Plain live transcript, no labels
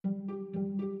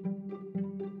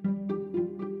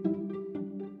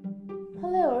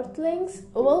Earthlings,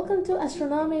 welcome to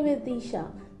Astronomy with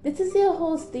Disha. This is your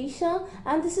host Disha,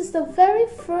 and this is the very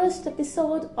first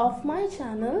episode of my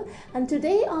channel, and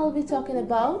today I'll be talking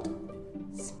about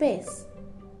space,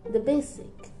 the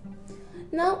basic.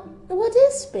 Now, what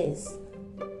is space?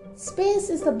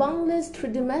 Space is the boundless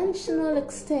three-dimensional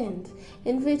extent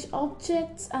in which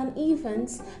objects and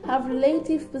events have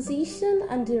relative position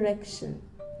and direction.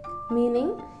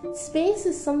 Meaning, space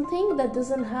is something that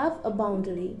doesn't have a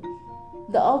boundary.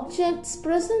 The objects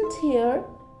present here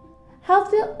have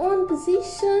their own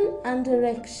position and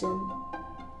direction.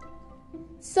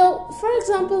 So, for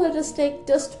example, let us take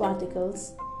dust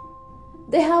particles.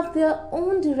 They have their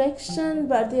own direction,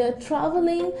 but they are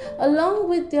traveling along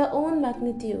with their own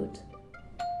magnitude.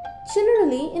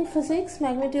 Generally, in physics,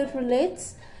 magnitude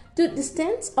relates to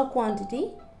distance or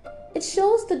quantity. It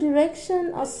shows the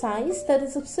direction or size that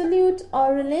is absolute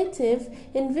or relative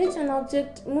in which an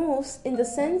object moves in the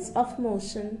sense of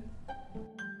motion.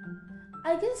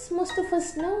 I guess most of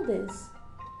us know this.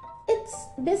 It's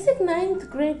basic 9th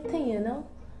grade thing,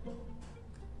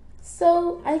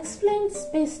 So I explained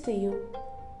space to you.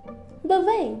 But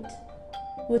wait,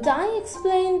 what I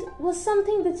explained was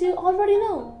something that you already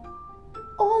know.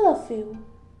 All of you.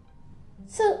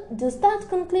 So, does that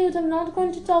conclude I'm not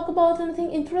going to talk about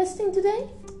anything interesting today?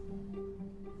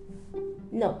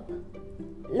 Nope.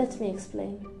 Let me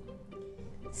explain.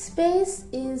 Space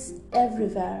is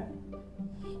everywhere.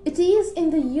 It is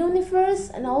in the universe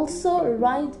and also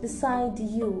right beside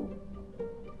you.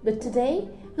 But today,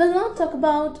 we'll not talk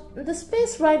about the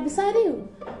space right beside you.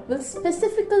 We'll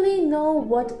specifically know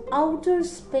what outer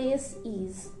space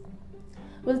is.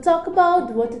 We'll talk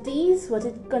about what it is, what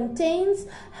it contains,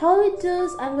 how it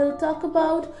does, and we'll talk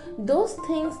about those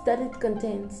things that it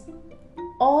contains.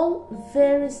 All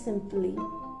very simply.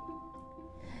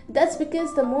 That's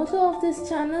because the motto of this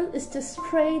channel is to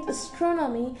spread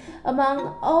astronomy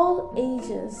among all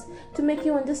ages, to make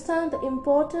you understand the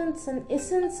importance and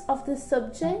essence of this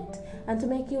subject and to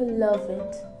make you love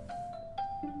it.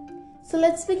 So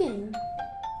let's begin.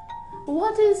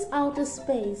 What is outer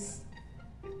space?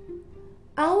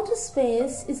 Outer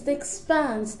space is the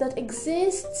expanse that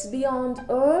exists beyond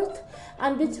Earth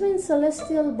and between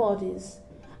celestial bodies.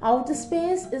 Outer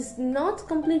space is not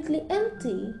completely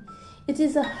empty. It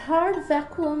is a hard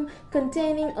vacuum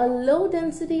containing a low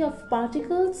density of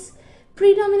particles,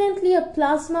 predominantly a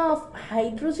plasma of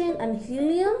hydrogen and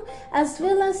helium, as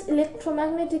well as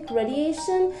electromagnetic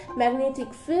radiation,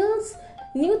 magnetic fields,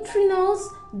 neutrinos,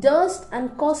 dust,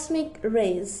 and cosmic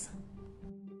rays.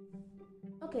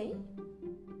 Okay.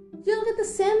 You'll get the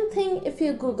same thing if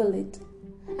you Google it.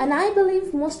 And I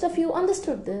believe most of you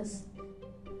understood this.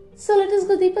 So let us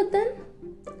go deeper then.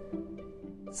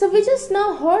 So we just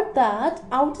now heard that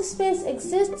outer space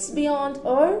exists beyond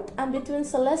Earth and between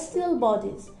celestial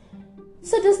bodies.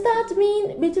 So does that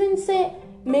mean between, say,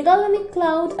 Magellanic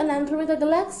Cloud and Andromeda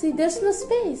Galaxy there's no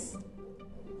space?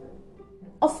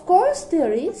 Of course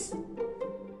there is.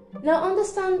 Now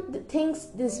understand the things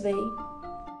this way.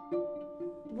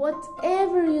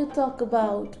 Whatever you talk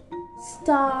about,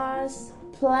 stars,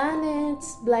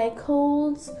 planets, black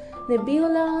holes,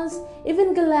 nebulas,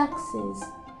 even galaxies,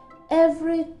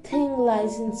 everything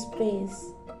lies in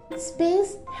space.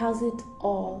 Space has it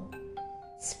all.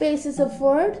 Space is a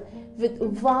word with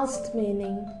vast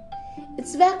meaning.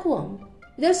 It's vacuum.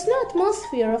 There's no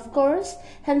atmosphere, of course,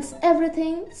 hence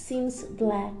everything seems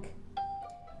black.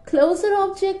 Closer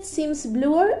object seems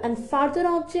bluer and farther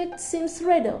object seems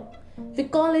redder. We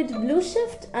call it blue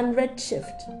shift and red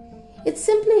shift. It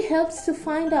simply helps to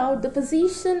find out the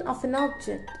position of an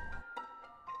object.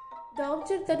 The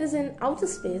object that is in outer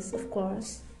space, of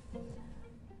course.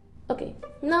 Okay,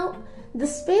 now the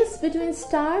space between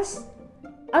stars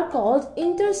are called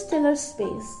interstellar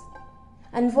space,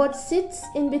 and what sits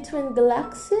in between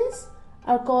galaxies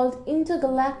are called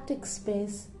intergalactic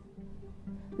space.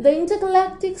 The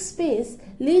intergalactic space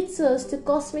leads us to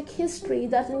cosmic history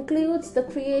that includes the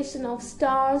creation of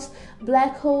stars,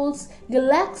 black holes,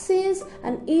 galaxies,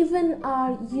 and even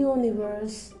our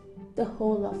universe, the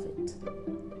whole of it.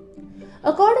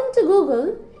 According to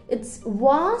Google, it's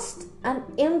vast and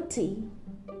empty.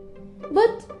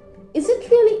 But is it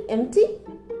really empty?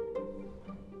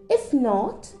 If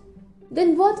not,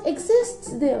 then what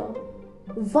exists there?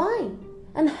 Why?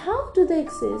 And how do they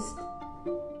exist?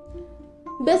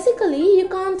 Basically, you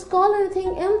can't call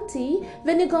anything empty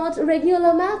when you got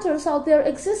regular matters out there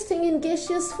existing in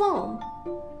gaseous form.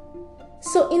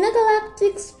 So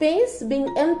intergalactic space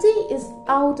being empty is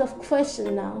out of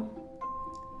question now.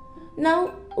 Now,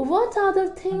 what other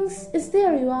things is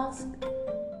there, you ask?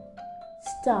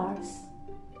 Stars.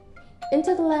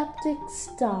 Intergalactic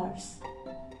stars.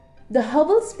 The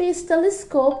Hubble Space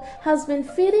Telescope has been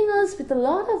feeding us with a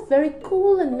lot of very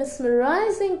cool and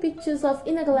mesmerizing pictures of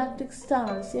intergalactic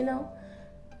stars,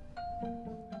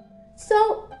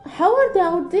 So, how are they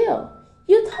out there?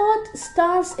 You thought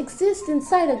stars exist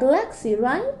inside a galaxy,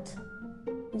 right?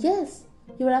 Yes,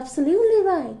 you're absolutely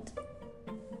right.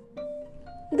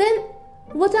 Then,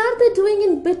 what are they doing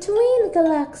in between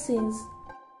galaxies?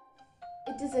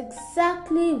 It is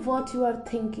exactly what you are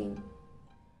thinking.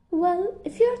 Well,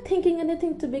 if you are thinking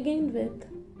anything to begin with,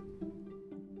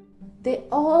 they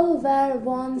all were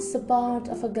once a part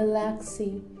of a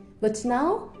galaxy, but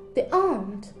now they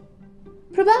aren't.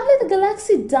 Probably the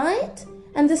galaxy died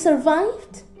and they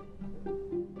survived.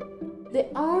 They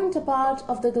aren't a part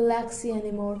of the galaxy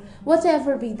anymore,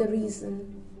 whatever be the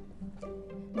reason.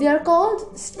 They are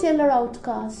called stellar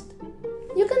outcasts.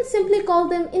 You can simply call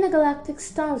them intergalactic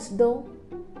stars though.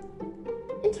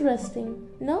 Interesting,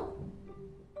 no?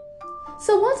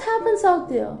 So what happens out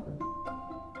there?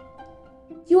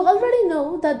 You already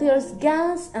know that there's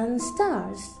gas and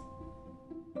stars.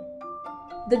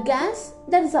 The gas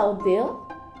that is out there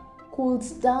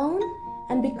cools down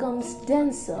and becomes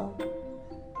denser.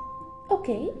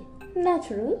 Okay,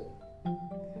 natural.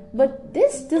 But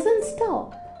this doesn't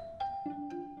stop.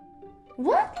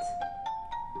 What?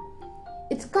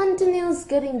 It continues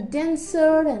getting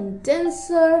denser and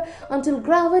denser until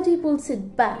gravity pulls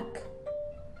it back.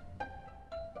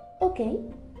 Okay,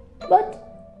 but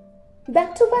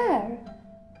back to where?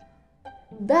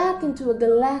 Back into a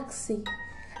galaxy.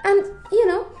 And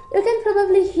you can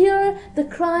probably hear the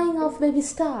crying of baby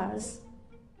stars,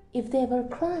 if they ever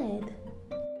cried.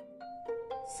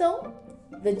 So,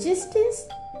 the gist is,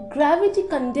 gravity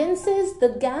condenses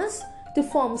the gas to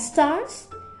form stars.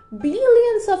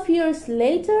 Billions of years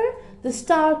later, the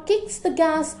star kicks the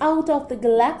gas out of the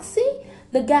galaxy.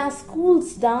 The gas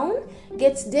cools down,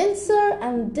 gets denser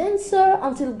and denser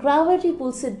until gravity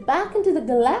pulls it back into the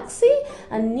galaxy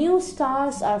and new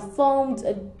stars are formed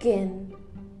again.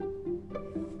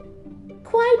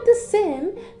 Quite the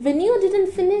same when you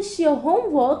didn't finish your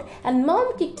homework and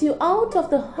mom kicked you out of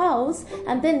the house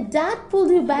and then dad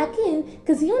pulled you back in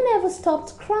because you never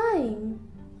stopped crying.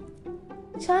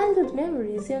 Childhood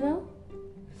memories,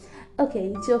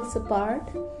 Okay, jokes apart.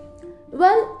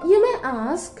 Well, you may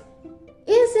ask,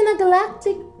 is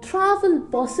intergalactic travel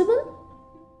possible?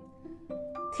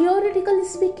 Theoretically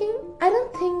speaking, I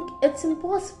don't think it's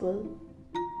impossible.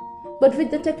 But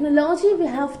with the technology we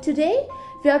have today,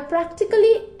 we are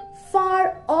practically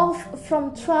far off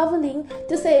from traveling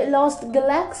to say a lost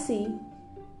galaxy.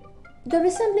 They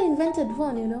recently invented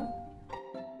one,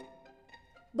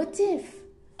 But if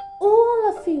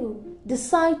all of you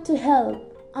decide to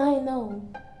help, I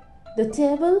know the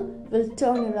table will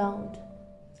turn around.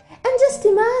 And just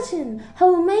imagine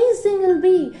how amazing it'll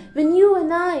be when you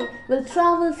and I will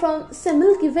travel from, say,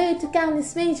 Milky Way to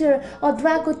Canis Major or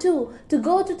Draco 2 to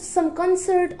go to some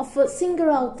concert of a singer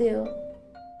out there.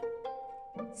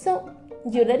 So,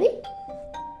 you ready?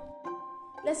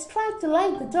 Let's try to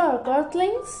light the dark,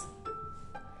 Earthlings.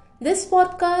 This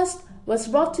podcast was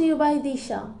brought to you by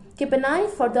Disha. Keep an eye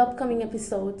for the upcoming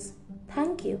episodes.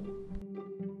 Thank you.